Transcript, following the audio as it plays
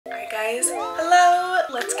guys. Hello!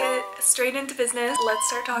 Let's get straight into business. Let's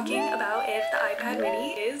start talking about if the iPad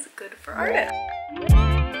mini is good for artists.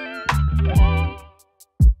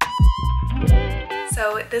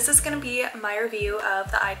 So this is going to be my review of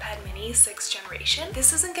the iPad mini 6th generation.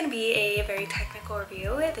 This isn't going to be a very technical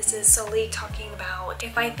review. This is solely talking about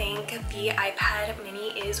if I think the iPad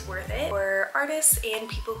mini is worth it for artists and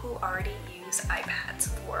people who already use iPads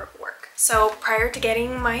for work. So prior to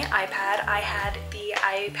getting my iPad, I had the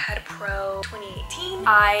iPad Pro 2018.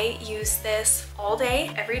 I use this all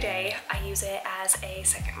day, every day. I use it as a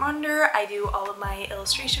second monitor. I do all of my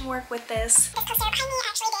illustration work with this.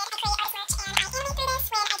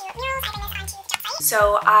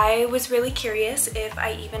 So I was really curious if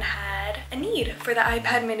I even had a need for the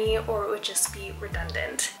iPad mini or it would just be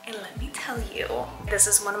redundant. And let me tell you, this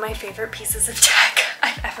is one of my favorite pieces of tech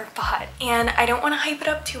I've ever bought. And I don't want to hype it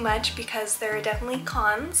up too much because there are definitely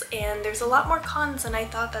cons, and there's a lot more cons than I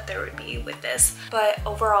thought that there would be with this. But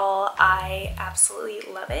overall, I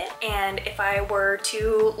absolutely love it. And if I were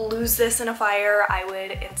to lose this in a fire, I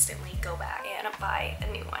would instantly go back and buy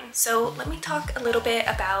a new one. So let me talk a little bit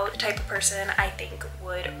about the type of person I think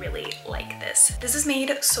would really like this. This is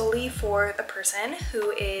made solely for the person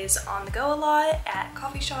who is on the go a lot at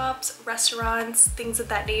coffee shops, restaurants, things of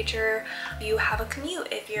that nature. You have a commute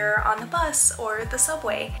if you're on the bus or the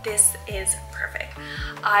subway. This is perfect.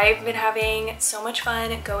 I've been having so much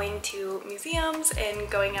fun going to museums and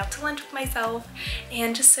going out to lunch with myself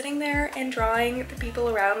and just sitting there and drawing the people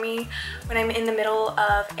around me. When I'm in the middle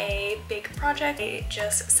of a big project, I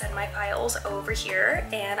just send my files over here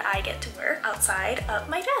and I get to work outside of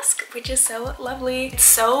my desk, which is so lovely. It's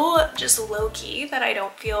so just low-key that I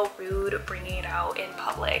don't feel rude bringing it out in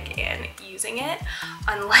public and using it.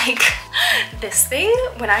 Unlike this thing,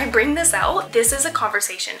 when I bring this out, this is a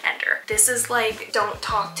conversation ender. This is like, don't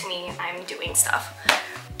talk to me, I'm doing stuff.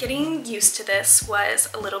 Getting used to this was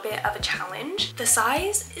a little bit of a challenge. The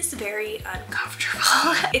size is very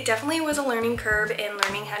uncomfortable. It definitely was a learning curve in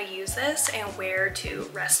learning how to use this and where to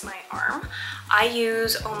rest my arm. I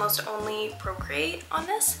use almost only Procreate on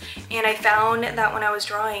this, and I found that when I was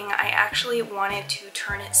drawing, I actually wanted to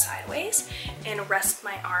turn it sideways and rest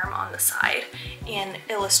my arm on the side and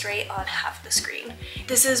illustrate on half the screen.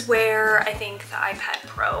 This is where I think the iPad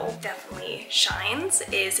Pro definitely shines,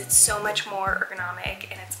 is it's so much more ergonomic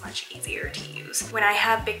and it's much easier to use. When I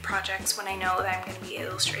have big projects, when I know that I'm going to be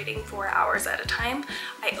illustrating for hours at a time,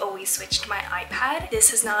 I always switch to my iPad.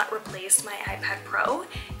 This has not replaced my iPad Pro.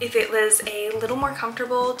 If it was a little more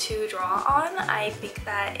comfortable to draw on, I think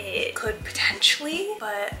that it could potentially,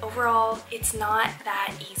 but overall, it's not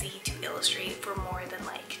that easy to illustrate for more than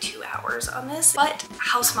like 2 hours on this. But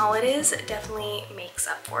how small it is definitely makes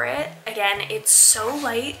up for it. Again, it's so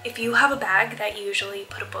light. If you have a bag that you usually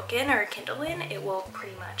put a book in or a Kindle in, it will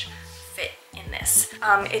pretty much fit in this.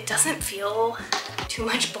 It doesn't feel too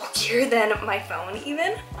much bulkier than my phone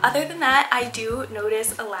even. Other than that, I do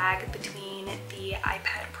notice a lag between the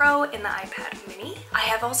iPad Pro and the iPad mini. I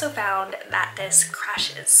have also found that this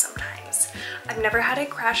crashes sometimes. I've never had it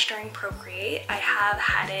crash during Procreate. I have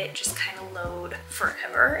had it just kind of load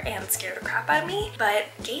forever and scare the crap out of me, but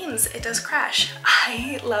games, it does crash.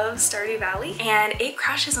 I love Stardew Valley and it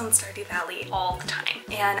crashes on Stardew Valley all the time.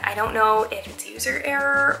 And I don't know if it's user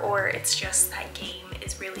error or it's just that game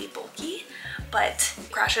is really bulky, but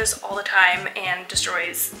it crashes all the time and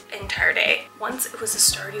destroys an entire day. Once it was a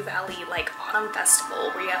Stardew Valley like autumn festival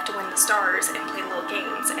where you have to win the stars and play little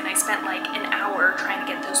games, and I spent like an hour trying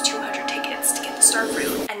to get those 200 tickets to get the star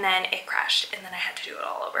fruit, and then it crashed and then I had to do it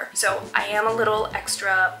all over. So I am a little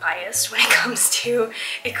extra biased when it comes to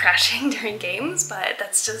it crashing during games, but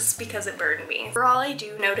that's just because it burned me. Overall, I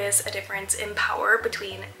do notice a difference in power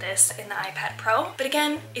between this and the iPad Pro, but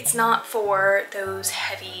again, it's not for those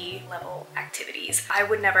heavy level activities. I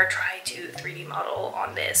would never try to 3D model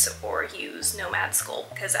on this or use Nomad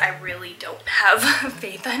Sculpt because I really don't have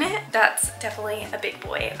faith in it. That's definitely a big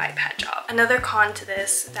boy iPad job. Another con to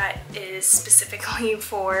this that is specifically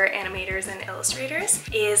for animators and illustrators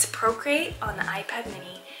is Procreate on the iPad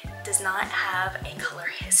mini does not have a color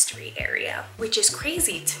history area, which is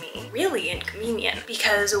crazy to me, really inconvenient,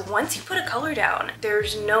 because once you put a color down,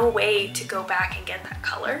 there's no way to go back and get that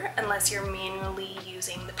color unless you're manually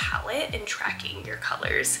using the palette and tracking your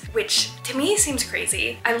colors, which to me seems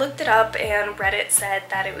crazy. I looked it up and Reddit said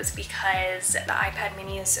that it was because the iPad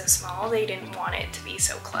mini is so small, they didn't want it to be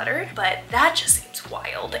so cluttered, but that just seems it's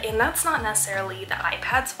wild. And that's not necessarily the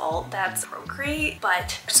iPad's fault, that's Procreate,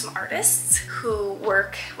 but there's some artists who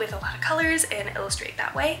work with a lot of colors and illustrate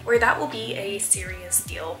that way, where that will be a serious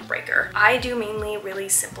deal breaker. I do mainly really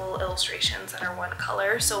simple illustrations that are one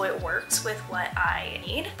color, so it works with what I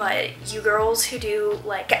need, but you girls who do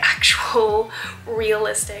like actual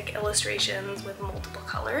realistic illustrations with multiple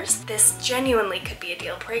colors, this genuinely could be a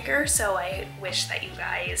deal breaker. So I wish that you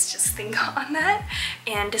guys just think on that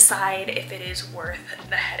and decide if it is worth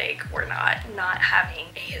the headache or not having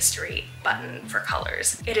a history button for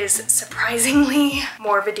colors. It is surprisingly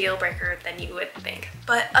more of a deal breaker than you would think.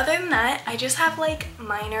 But other than that, I just have like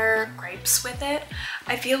minor gripes with it.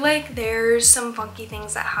 I feel like there's some funky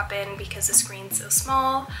things that happen because the screen's so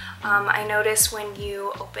small. I noticed when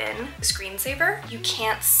you open the screensaver, you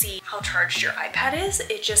can't see how charged your iPad is.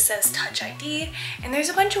 It just says Touch ID, and there's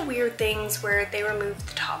a bunch of weird things where they removed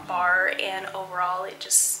the top bar, and overall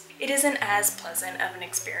it isn't as pleasant of an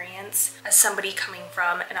experience as somebody coming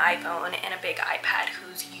from an iPhone and a big iPad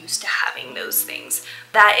who's used to having those things.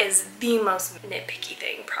 That is the most nitpicky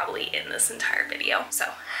thing probably in this entire video. So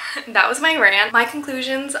that was my rant. My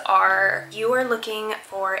conclusions are, you are looking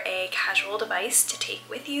for a casual device to take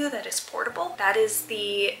with you that is portable. That is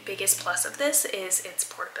the biggest plus of this, is its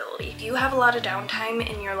portability. If you have a lot of downtime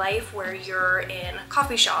in your life where you're in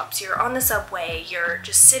coffee shops, you're on the subway, you're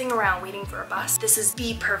just sitting around waiting for a bus, this is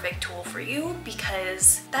the perfect tool for you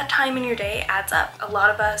because that time in your day adds up. A lot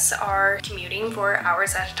of us are commuting for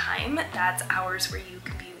hours at a time. That's hours where you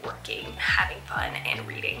can be working, having fun, and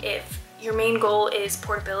reading. If your main goal is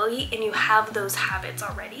portability and you have those habits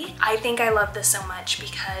already, I think I love this so much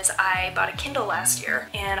because I bought a Kindle last year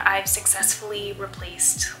and I've successfully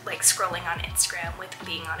replaced like scrolling on Instagram with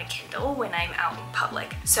being on a Kindle when I'm out in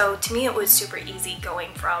public. So to me it was super easy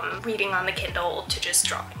going from reading on the Kindle to just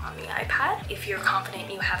drawing on the iPad. If you're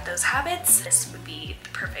confident you have those habits, this would be the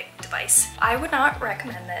perfect device. I would not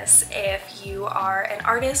recommend this if you are an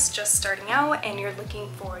artist just starting out and you're looking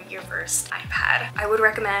for your first iPad. I would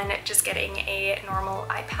recommend just getting a normal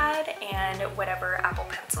iPad and whatever Apple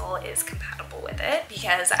Pencil is compatible with it,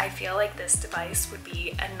 because I feel like this device would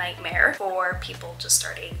be a nightmare for people just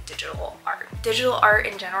starting digital art. Digital art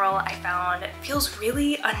in general, I found feels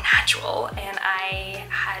really unnatural and I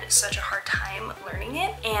had such a hard time learning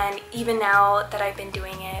it. And even now that I've been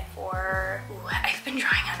doing it for, I've been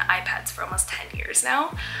drawing on iPads for almost 10 years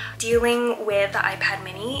now, dealing with the iPad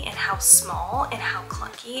mini and how small and how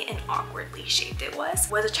clunky and awkwardly shaped it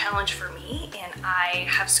was a challenge for me, and I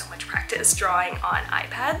have so much practice drawing on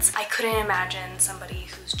iPads. I couldn't imagine somebody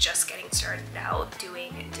who's just getting started out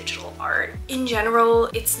doing digital art. In general,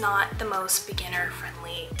 it's not the most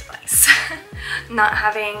beginner-friendly device. Not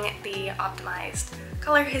having the optimized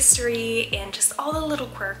color history and just all the little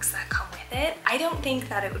quirks that come with it, I don't think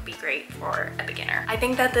that it would be great for a beginner. I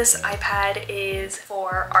think that this iPad is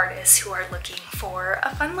for artists who are looking for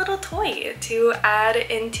a fun little toy to add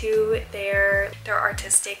into their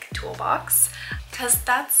artistic toolbox, because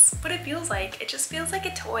that's what it feels like. It just feels like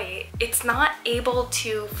a toy. It's not able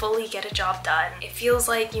to fully get a job done. It feels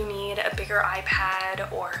like you need a bigger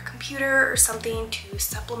iPad or a computer or something to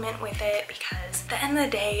supplement with it, because at the end of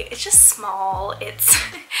the day, it's just small.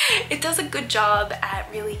 It does a good job at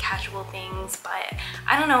really casual things, but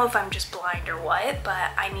I don't know if I'm just blind or what,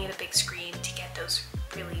 but I need a big screen to get those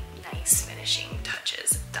really nice finishing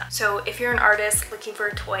touches done. So if you're an artist looking for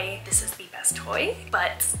a toy, this is the best toy,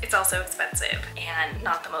 but it's also expensive and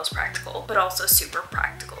not the most practical, but also super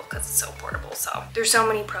practical because it's so portable. So there's so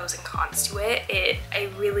many pros and cons to it. I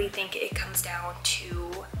really think it comes down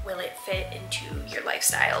to, will it fit into your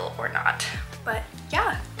lifestyle or not? But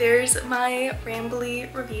yeah, there's my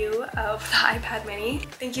rambly review of the iPad mini.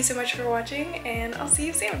 Thank you so much for watching, and I'll see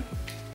you soon.